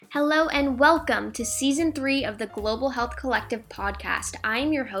Hello and welcome to Season 3 of the Global Health Collective podcast. I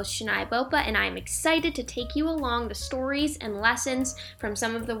am your host, Shania Bopa, and I am excited to take you along the stories and lessons from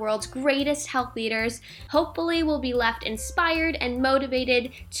some of the world's greatest health leaders. Hopefully, we'll be left inspired and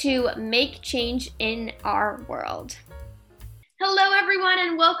motivated to make change in our world. Hello, everyone,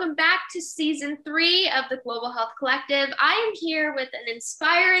 and welcome back to Season 3 of the Global Health Collective. I am here with an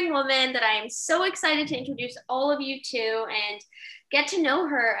inspiring woman that I am so excited to introduce all of you to and get to know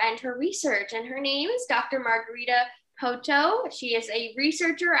her and her research. And her name is Dr. Margherita Poto. She is a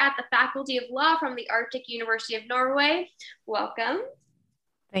researcher at the Faculty of Law from the Arctic University of Norway. Welcome.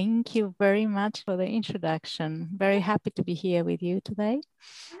 Thank you very much for the introduction. Very happy to be here with you today.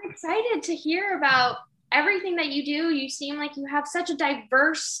 I'm excited to hear about everything that you do. You seem like you have such a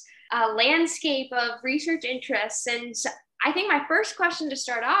diverse landscape of research interests. And I think my first question to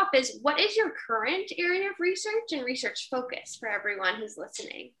start off is, what is your current area of research and research focus for everyone who's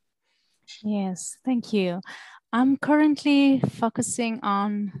listening? Yes, thank you. I'm currently focusing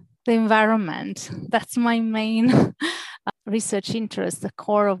on the environment. That's my main research interest, the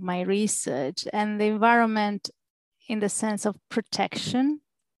core of my research, and the environment in the sense of protecting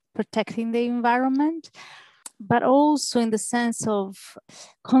the environment, but also in the sense of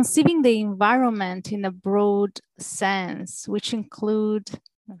conceiving the environment in a broad sense, which include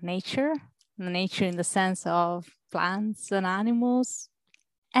nature in the sense of plants and animals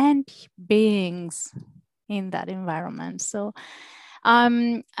and beings in that environment. So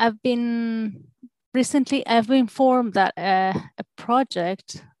I've been informed that a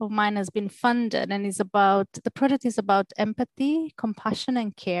project of mine has been funded, and the project is about empathy, compassion,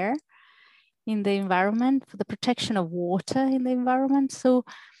 and care in the environment for the protection of water in the environment. So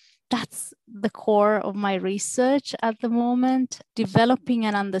that's the core of my research at the moment, developing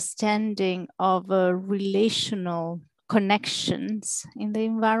an understanding of relational connections in the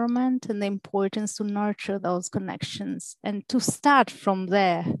environment and the importance to nurture those connections and to start from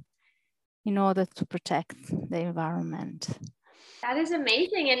there in order to protect the environment. That is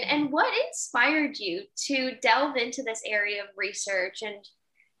amazing. And what inspired you to delve into this area of research? And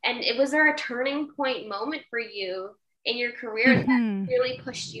was there a turning point moment for you in your career that really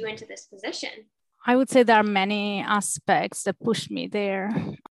pushed you into this position? I would say there are many aspects that pushed me there.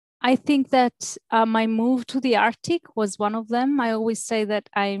 I think that my move to the Arctic was one of them. I always say that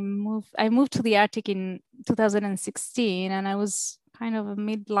I moved to the Arctic in 2016, and I was kind of a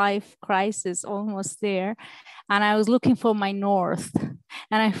midlife crisis almost there. And I was looking for my north,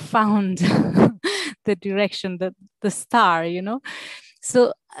 and I found the direction, the star,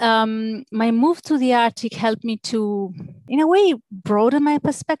 So my move to the Arctic helped me to, in a way, broaden my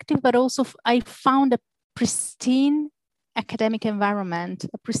perspective, but also I found a pristine academic environment,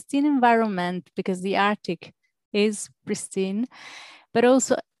 because the Arctic is pristine, but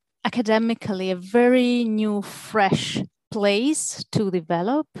also academically a very new, fresh place to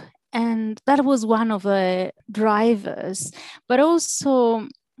develop. And that was one of the drivers, but also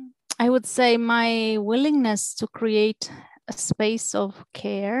I would say my willingness to create a space of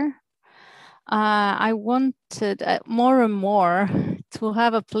care. I wanted more and more to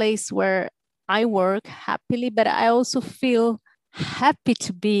have a place where I work happily, but I also feel happy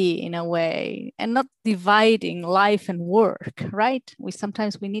to be in a way, and not dividing life and work, right?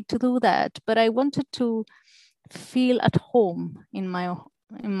 Sometimes we need to do that, but I wanted to feel at home in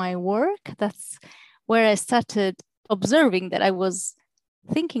my work. That's where I started observing that I was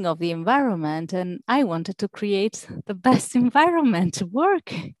thinking of the environment, and I wanted to create the best environment to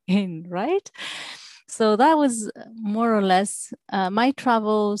work in, right? So that was more or less my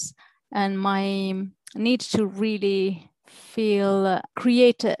travels and my need to really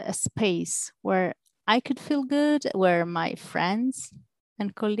create a space where I could feel good, where my friends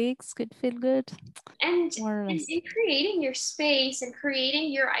and colleagues could feel good. And in creating your space and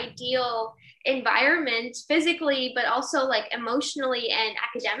creating your ideal environment physically, but also like emotionally and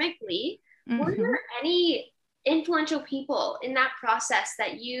academically, were there any influential people in that process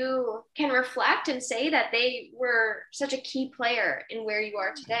that you can reflect and say that they were such a key player in where you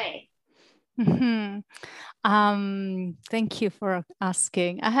are today? Thank you for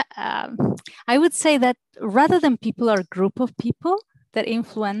asking. I would say that rather than people or a group of people that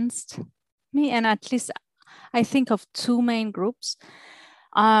influenced me, and at least I think of two main groups.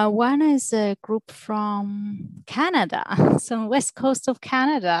 One is a group from Canada, so west coast of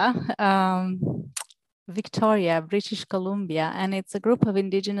Canada, Victoria, British Columbia, and it's a group of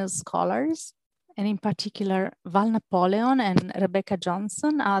Indigenous scholars. And in particular, Val Napoleon and Rebecca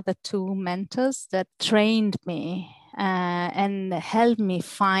Johnson are the two mentors that trained me and helped me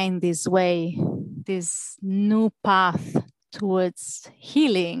find this way, this new path towards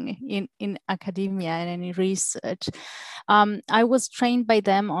healing in academia and in research. I was trained by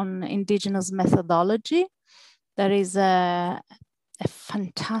them on indigenous methodology. That is a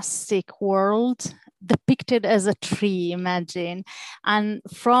fantastic world depicted as a tree, imagine. And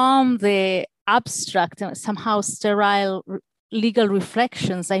from the abstract, somehow sterile legal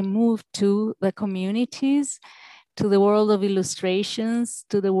reflections, I moved to the communities, to the world of illustrations,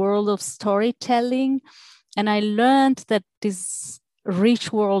 to the world of storytelling. And I learned that this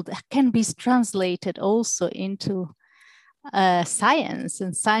rich world can be translated also into science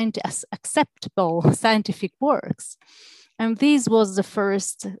and acceptable scientific works. And this was the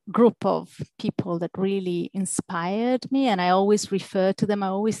first group of people that really inspired me. And I always refer to them. I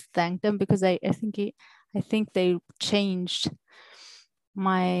always thank them because I think they changed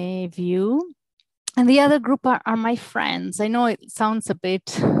my view. And the other group are my friends. I know it sounds a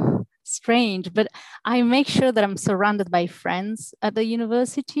bit strange, but I make sure that I'm surrounded by friends at the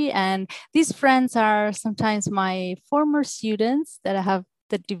university. And these friends are sometimes my former students that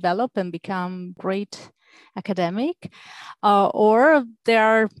develop and become great academic, or there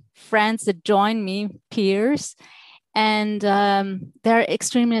are friends that join me, peers, and they're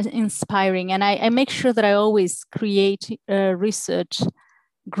extremely inspiring. And I make sure that I always create research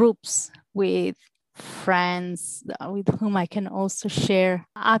groups with friends with whom I can also share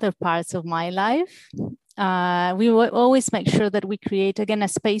other parts of my life. We will always make sure that we create, again, a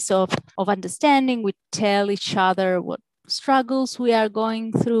space of understanding. We tell each other what struggles we are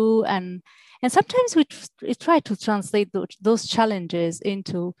going through, and sometimes we try to translate those challenges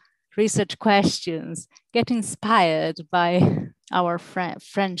into research questions, get inspired by our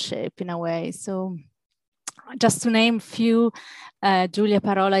friendship in a way. So just to name a few, Giulia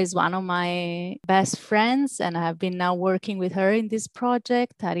Parola is one of my best friends, and I have been now working with her in this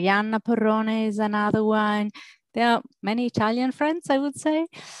project. Arianna Porrone is another one. There are many Italian friends, I would say,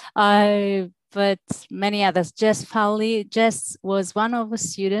 but many others. Jess Fowley. Jess was one of the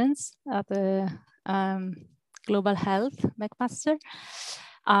students at the Global Health McMaster.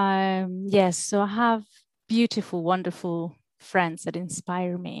 Yes, so I have beautiful, wonderful friends that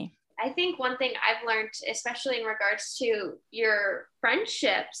inspire me. I think one thing I've learned, especially in regards to your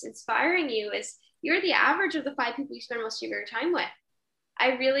friendships inspiring you, is you're the average of the 5 people you spend most of your time with.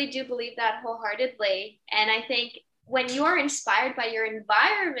 I really do believe that wholeheartedly. And I think when you are inspired by your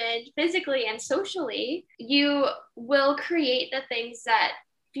environment, physically and socially, you will create the things that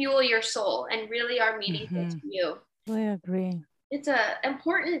fuel your soul and really are meaningful to you. I agree. It's I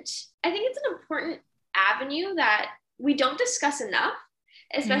think it's an important avenue that we don't discuss enough,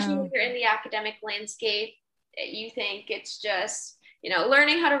 especially when you're in the academic landscape. You think it's just,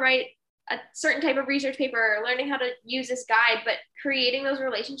 learning how to write a certain type of research paper, or learning how to use this guide, but creating those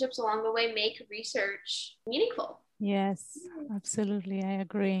relationships along the way make research meaningful. Yes, absolutely. I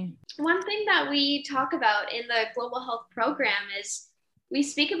agree. One thing that we talk about in the global health program is we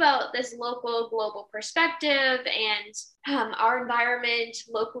speak about this local global perspective and our environment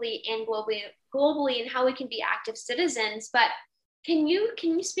locally and globally and how we can be active citizens. But can you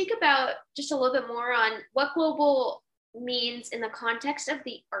speak about just a little bit more on what global means in the context of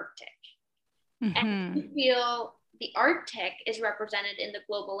the Arctic? And you feel the Arctic is represented in the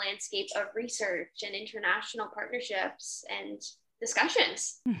global landscape of research and international partnerships and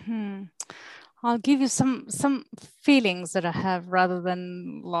discussions? I'll give you some feelings that I have rather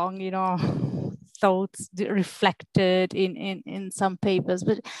than long, thoughts reflected in some papers.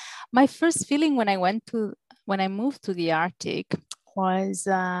 But my first feeling when I moved to the Arctic was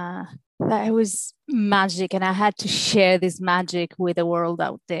that it was magic, and I had to share this magic with the world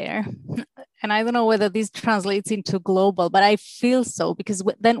out there. And I don't know whether this translates into global, but I feel so, because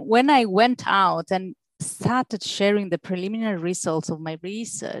then when I went out and started sharing the preliminary results of my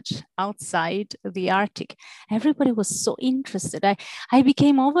research outside the Arctic, everybody was so interested. I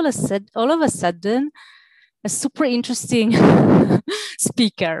became all of a sudden a super interesting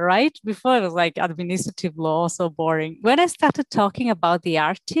speaker, right? Before it was like administrative law, so boring. When I started talking about the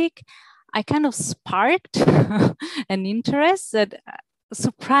Arctic, I kind of sparked an interest that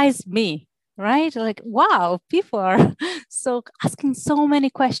surprised me, right? Like, wow, people are so asking so many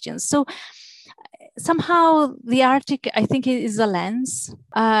questions. So somehow the Arctic, I think, is a lens,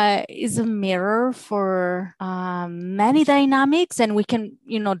 is a mirror for many dynamics, and we can,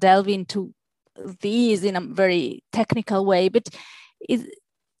 delve into these in a very technical way, but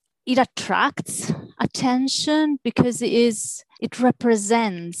it attracts attention because it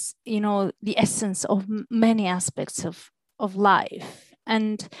represents, the essence of many aspects of life.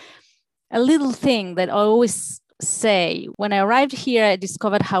 And a little thing that I always say, when I arrived here, I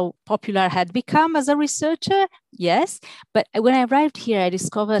discovered how popular I had become as a researcher. Yes. But when I arrived here, I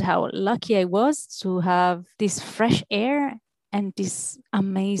discovered how lucky I was to have this fresh air and this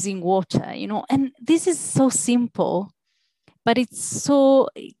amazing water, and this is so simple, but it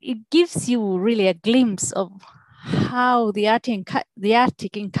gives you really a glimpse of how the Arctic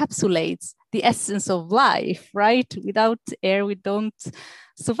encapsulates the essence of life, right? Without air, we don't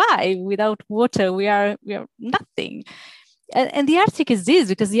survive. Without water, we are nothing. And the Arctic is this,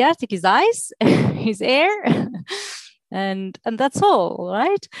 because the Arctic is ice, is air, and that's all,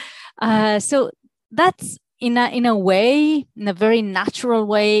 right? So that's in a way, in a very natural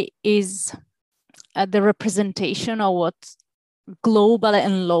way, is the representation of what global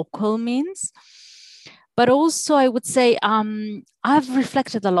and local means. But also, I would say I've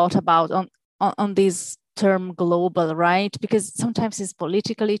reflected a lot about on this term global, right? Because sometimes it's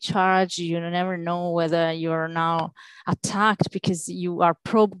politically charged. You never know whether you're now attacked because you are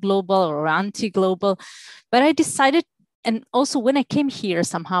pro-global or anti-global. But I decided, and also when I came here,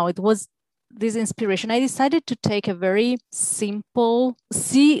 somehow it was this inspiration. I decided to take a very simple,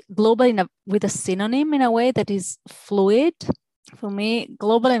 see global with a synonym in a way that is fluid. For me,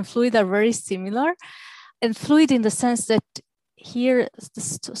 global and fluid are very similar. And fluid in the sense that here, the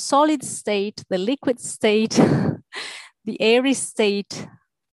solid state, the liquid state, the airy state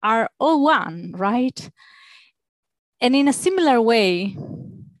are all one, right? And in a similar way,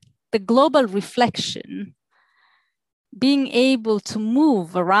 the global reflection, being able to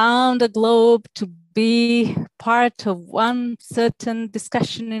move around the globe, to be part of one certain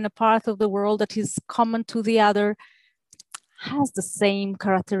discussion in a part of the world that is common to the other, has the same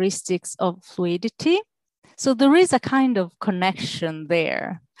characteristics of fluidity. So there is a kind of connection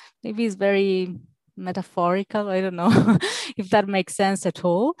there. Maybe it's very metaphorical. I don't know if that makes sense at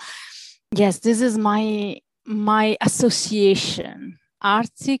all. Yes, this is my association.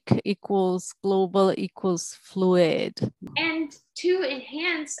 Arctic equals global equals fluid. And to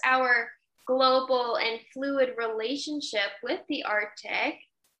enhance our global and fluid relationship with the Arctic,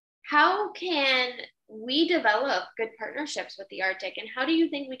 how can we develop good partnerships with the Arctic, and how do you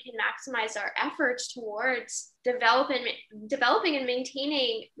think we can maximize our efforts towards developing and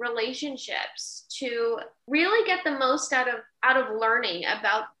maintaining relationships to really get the most out of learning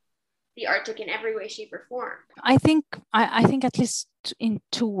about the Arctic in every way, shape, or form? I think at least in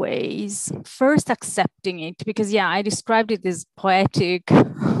two ways. First, accepting it, because I described it as poetic,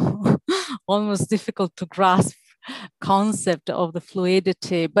 almost difficult to grasp concept of the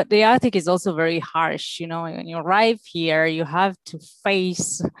fluidity, but the Arctic is also very harsh. When you arrive here, you have to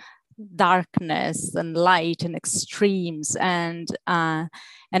face darkness and light and extremes and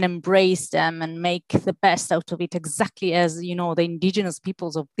embrace them and make the best out of it, exactly as the indigenous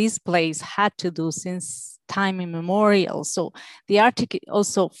peoples of this place had to do since time immemorial. So the Arctic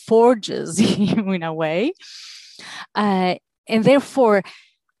also forges you in a way, and therefore,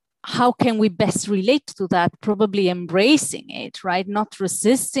 how can we best relate to that? Probably embracing it, right? Not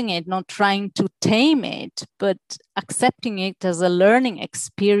resisting it, not trying to tame it, but accepting it as a learning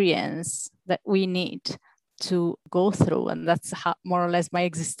experience that we need to go through. And that's more or less my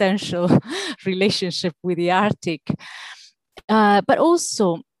existential relationship with the Arctic. But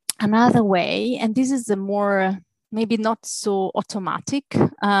also another way, and this is a more, maybe not so automatic,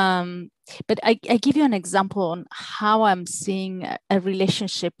 but I give you an example on how I'm seeing a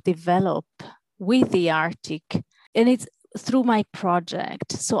relationship develop with the Arctic, and it's through my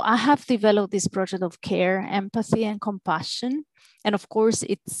project. So I have developed this project of care, empathy, and compassion, and of course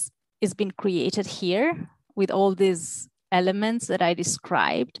it's been created here with all these elements that I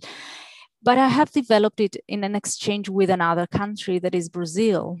described. But I have developed it in an exchange with another country, that is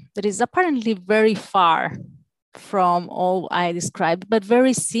Brazil, that is apparently very far from all I described, but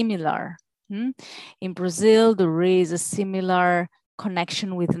very similar. In Brazil, there is a similar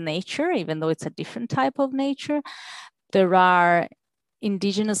connection with nature, even though it's a different type of nature. There are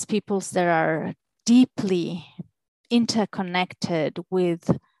indigenous peoples that are deeply interconnected with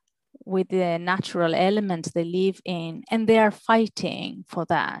the natural elements they live in, and they are fighting for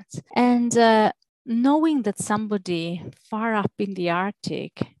that. And knowing that somebody far up in the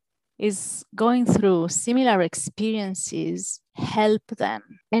Arctic is going through similar experiences help them.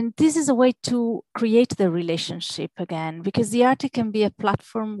 And this is a way to create the relationship again, because the Arctic can be a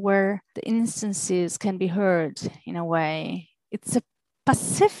platform where the instances can be heard in a way. It's a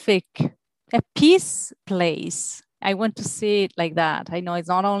Pacific, a peace place. I want to see it like that. I know it's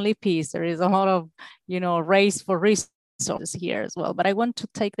not only peace, there is a lot of, race for resources here as well, but I want to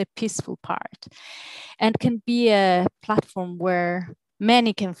take the peaceful part, and can be a platform where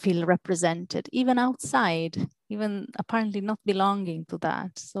many can feel represented, even outside, even apparently not belonging to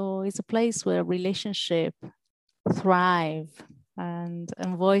that. So it's a place where relationship thrive and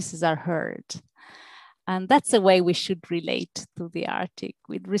voices are heard. And that's the way we should relate to the Arctic,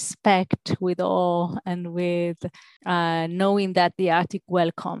 with respect, with awe, and with knowing that the Arctic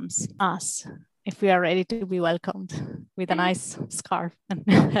welcomes us if we are ready to be welcomed with a nice scarf and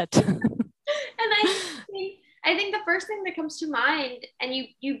hat. And I think the first thing that comes to mind, and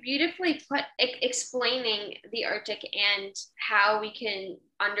you beautifully put explaining the Arctic and how we can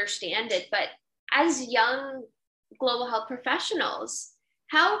understand it, but as young global health professionals,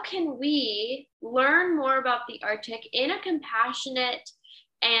 how can we learn more about the Arctic in a compassionate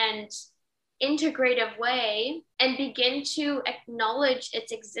and integrative way and begin to acknowledge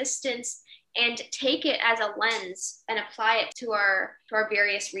its existence and take it as a lens and apply it to our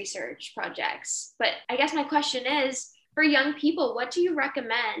various research projects? But I guess my question is, for young people, what do you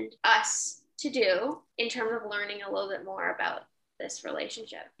recommend us to do in terms of learning a little bit more about this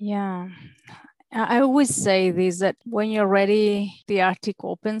relationship? Yeah. I always say this, that when you're ready, the Arctic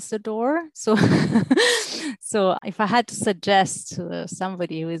opens the door. So, so if I had to suggest to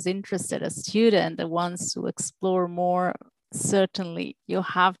somebody who is interested, a student that wants to explore more, certainly you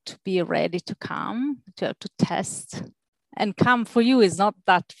have to be ready to come, to test. And come for you is not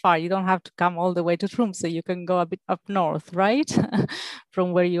that far. You don't have to come all the way to Tromsø. You can go a bit up north, right?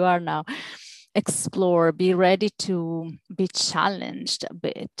 From where you are now. Explore, be ready to be challenged a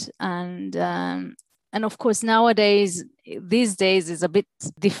bit, and of course these days is a bit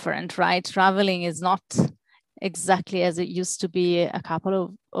different, right? Traveling is not exactly as it used to be a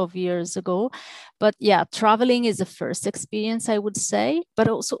couple of years ago, but yeah, traveling is the first experience, I would say, but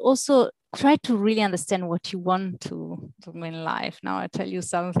also try to really understand what you want to do in life. Now I tell you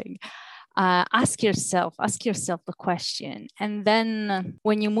something. Ask yourself the question, and then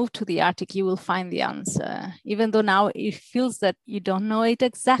when you move to the Arctic, you will find the answer, even though now it feels that you don't know it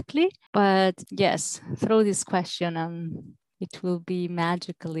exactly. But yes, throw this question and it will be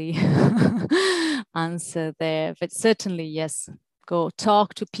magically answered there. But certainly, yes, go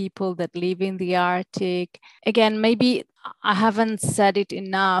talk to people that live in the Arctic. Again, maybe I haven't said it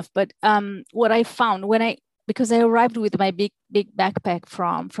enough, but what I found because I arrived with my big backpack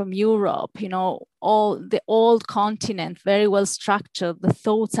from Europe, all the old continent, very well structured. The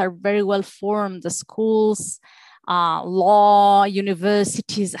thoughts are very well formed. The schools, law,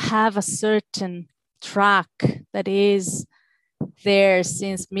 universities have a certain track that is there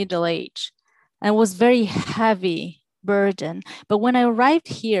since Middle Age, and was very heavy burden. But when I arrived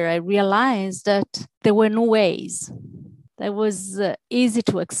here, I realized that there were no ways. That was easy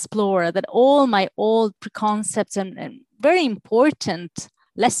to explore, that all my old preconcepts and very important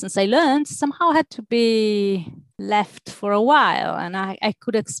lessons I learned somehow had to be left for a while, and I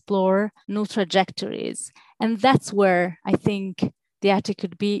could explore new trajectories. And that's where I think the Arctic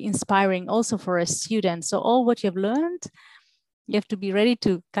could be inspiring also for a student. So all what you've learned, you have to be ready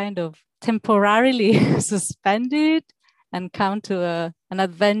to kind of temporarily suspend it and come to an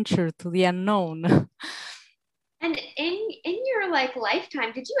adventure to the unknown. And in your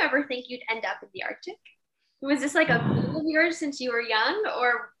lifetime, did you ever think you'd end up in the Arctic? Was this like a goal of yours since you were young,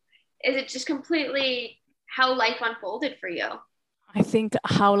 or is it just completely how life unfolded for you? I think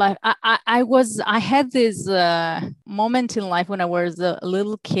how life, I had this moment in life when I was a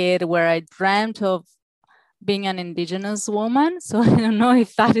little kid where I dreamt of being an indigenous woman. So I don't know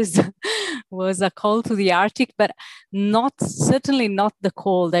if that was a call to the Arctic, but certainly not the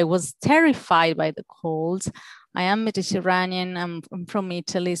cold. I was terrified by the cold. I am Mediterranean, I'm from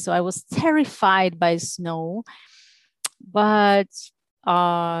Italy, so I was terrified by snow. But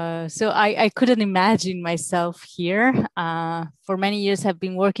so I couldn't imagine myself here. For many years, I've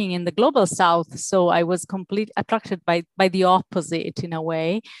been working in the global south, so I was completely attracted by the opposite in a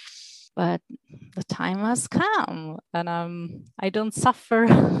way. But the time has come, and I don't suffer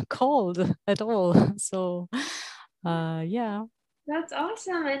cold at all. So yeah. That's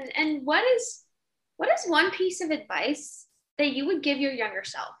awesome. And what is one piece of advice that you would give your younger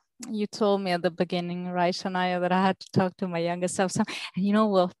self? You told me at the beginning, right, Shania, that I had to talk to my younger self. And you know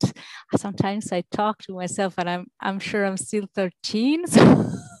what? Sometimes I talk to myself, and I'm sure I'm still 13.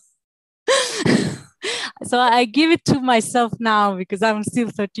 So I give it to myself now because I'm still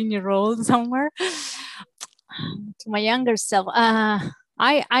 13-year-old somewhere. To my younger self,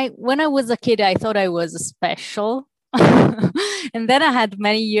 I when I was a kid, I thought I was special. And then I had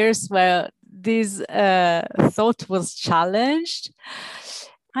many years where this thought was challenged.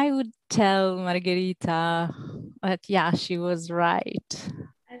 I would tell Margherita that, yeah, she was right.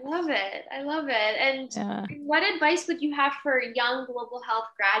 I love it. I love it. And Yeah. what advice would you have for young global health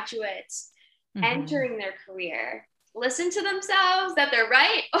graduates entering their career listen to themselves that they're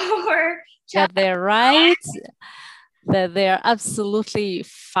right or that they're right, that they're absolutely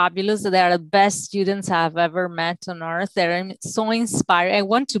fabulous, that they're the best students I've ever met on earth. They're so inspiring. I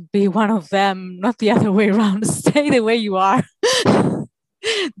want to be one of them, not the other way around. Stay the way you are.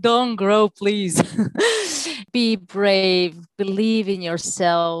 Don't grow, please. Be brave, believe in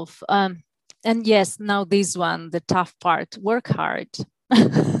yourself. And yes, now this one, the tough part, work hard.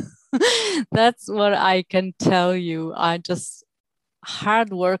 That's what I can tell you. I just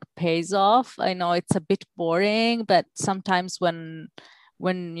hard work pays off. I know it's a bit boring, but sometimes when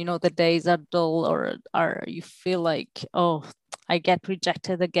the days are dull or you feel like, oh, I get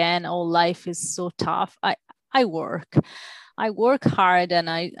rejected again, oh, life is so tough, I work hard, and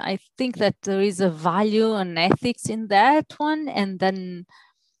I think that there is a value and ethics in that one, and then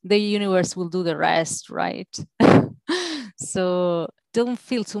the universe will do the rest, right? So don't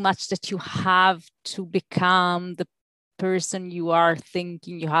feel too much that you have to become the person you are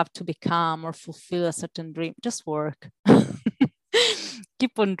thinking you have to become or fulfill a certain dream. Just work.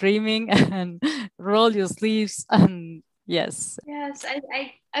 Keep on dreaming and roll your sleeves. And yes. Yes,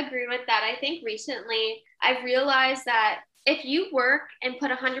 I agree with that. I think recently I've realized that if you work and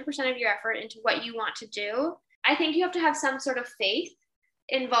put 100% of your effort into what you want to do, I think you have to have some sort of faith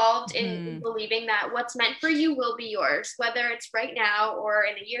involved in believing that what's meant for you will be yours, whether it's right now or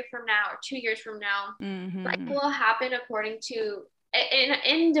in a year from now or 2 years from now. Life will happen according to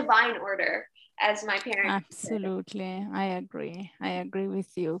in divine order, as my parents absolutely said. I agree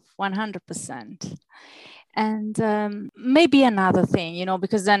with you 100%. And maybe another thing,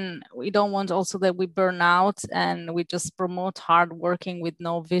 because then we don't want also that we burn out and we just promote hard working with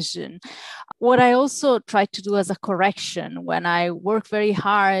no vision. What I also try to do as a correction when I work very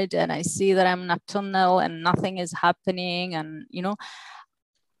hard and I see that I'm in a tunnel and nothing is happening, and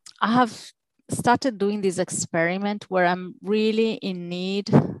I have started doing this experiment where I'm really in need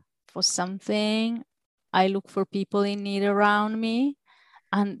for something. I look for people in need around me.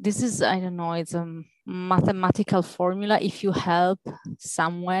 And this is, I don't know, it's a mathematical formula. If you help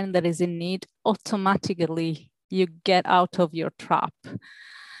someone that is in need, automatically you get out of your trap.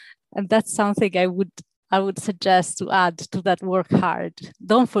 And that's something I would suggest to add to that work hard.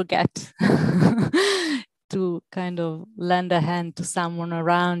 Don't forget to kind of lend a hand to someone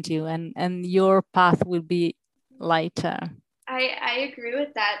around you, and your path will be lighter. I agree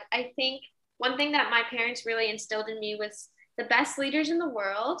with that. I think one thing that my parents really instilled in me was the best leaders in the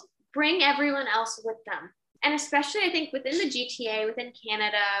world bring everyone else with them. And especially, I think, within the GTA, within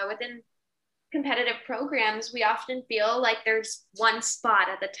Canada, within competitive programs, we often feel like there's one spot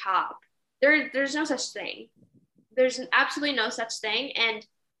at the top. There's no such thing. There's absolutely no such thing. And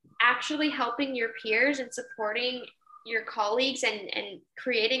actually helping your peers and supporting your colleagues and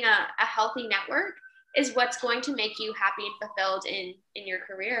creating a healthy network is what's going to make you happy and fulfilled in your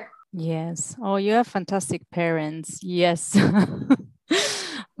career. Yes. Oh, you have fantastic parents. Yes.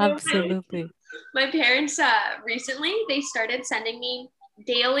 Absolutely. My parents recently, they started sending me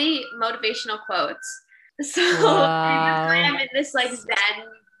daily motivational quotes. So wow. I'm in this like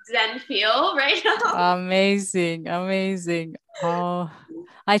zen feel right now. Amazing. Oh,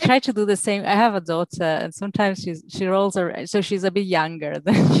 I try to do the same. I have a daughter, and sometimes she rolls her, so she's a bit younger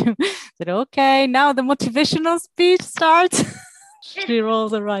than you. Said, okay, now the motivational speech starts. She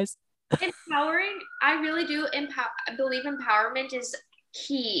rolls her eyes. Empowering. I really do believe empowerment is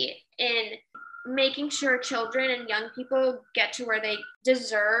key in making sure children and young people get to where they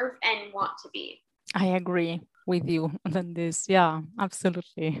deserve and want to be. I agree with you on this. Yeah,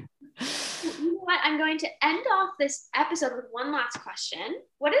 absolutely. You know what? I'm going to end off this episode with one last question.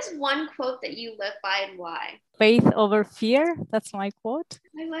 What is one quote that you live by and why? Faith over fear. That's my quote.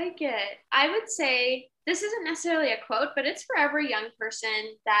 I like it. I would say this isn't necessarily a quote, but it's for every young person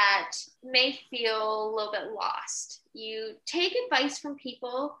that may feel a little bit lost. You take advice from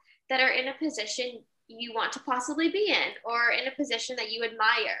people that are in a position you want to possibly be in, or in a position that you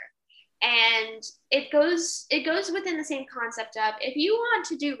admire. And it goes within the same concept of, if you want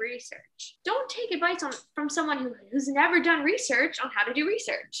to do research, don't take advice from someone who's never done research on how to do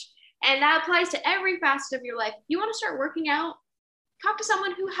research. And that applies to every facet of your life. If you want to start working out, talk to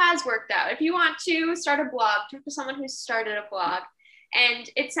someone who has worked out. If you want to start a blog, talk to someone who's started a blog. And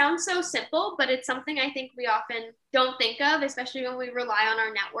it sounds so simple, but it's something I think we often don't think of, especially when we rely on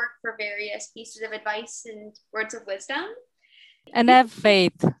our network for various pieces of advice and words of wisdom. And have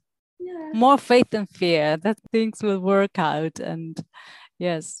faith. Yeah. More faith than fear that things will work out. And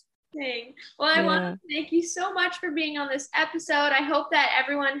yes. Well, I want to thank you so much for being on this episode. I hope that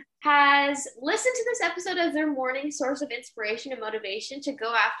everyone has listened to this episode as their morning source of inspiration and motivation to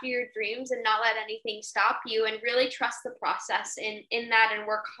go after your dreams and not let anything stop you, and really trust the process in that and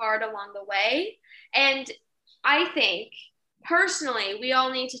work hard along the way. And I think personally, we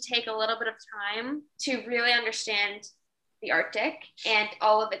all need to take a little bit of time to really understand the Arctic and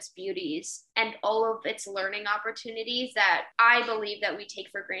all of its beauties and all of its learning opportunities that I believe that we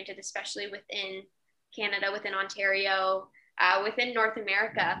take for granted, especially within Canada, within Ontario, within North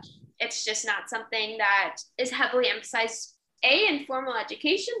America. It's just not something that is heavily emphasized, in formal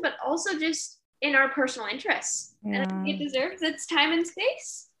education, but also just in our personal interests. And I think it deserves its time and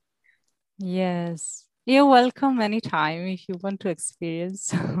space. Yes. You're welcome anytime if you want to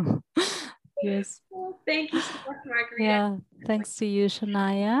experience. Yes. Well, thank you so much, Margherita. Yeah. Thanks to you,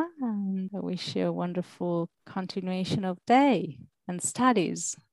 Shania. And I wish you a wonderful continuation of day and studies.